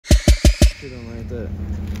She don't like that.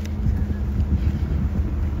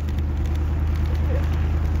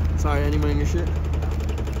 Sorry, anybody in your shit?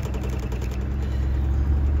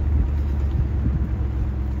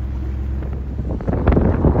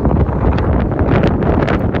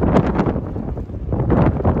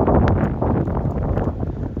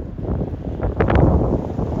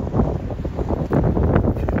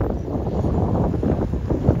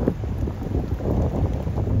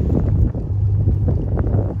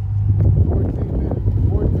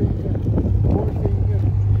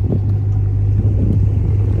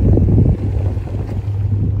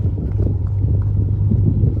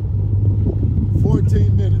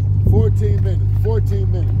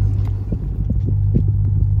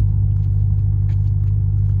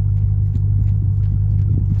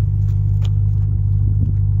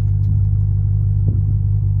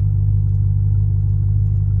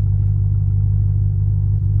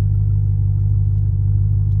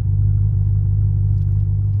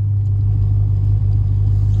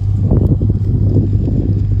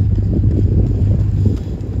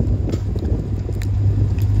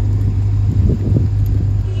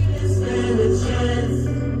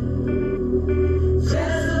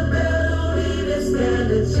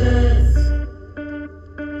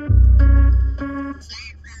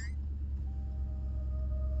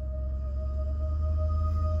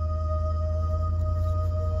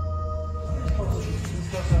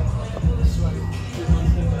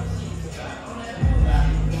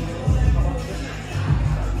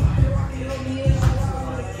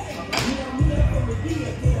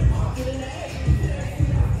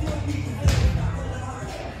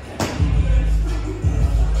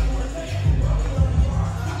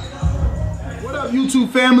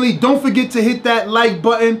 YouTube family, don't forget to hit that like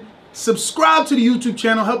button, subscribe to the YouTube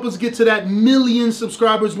channel, help us get to that 1 million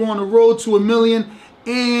subscribers. We're on the road to 1 million,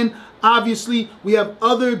 and obviously we have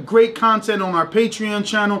other great content on our Patreon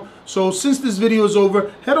channel. So since this video is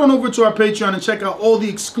over, head on over to our Patreon and check out all the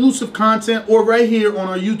exclusive content, or right here on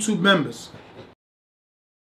our YouTube members.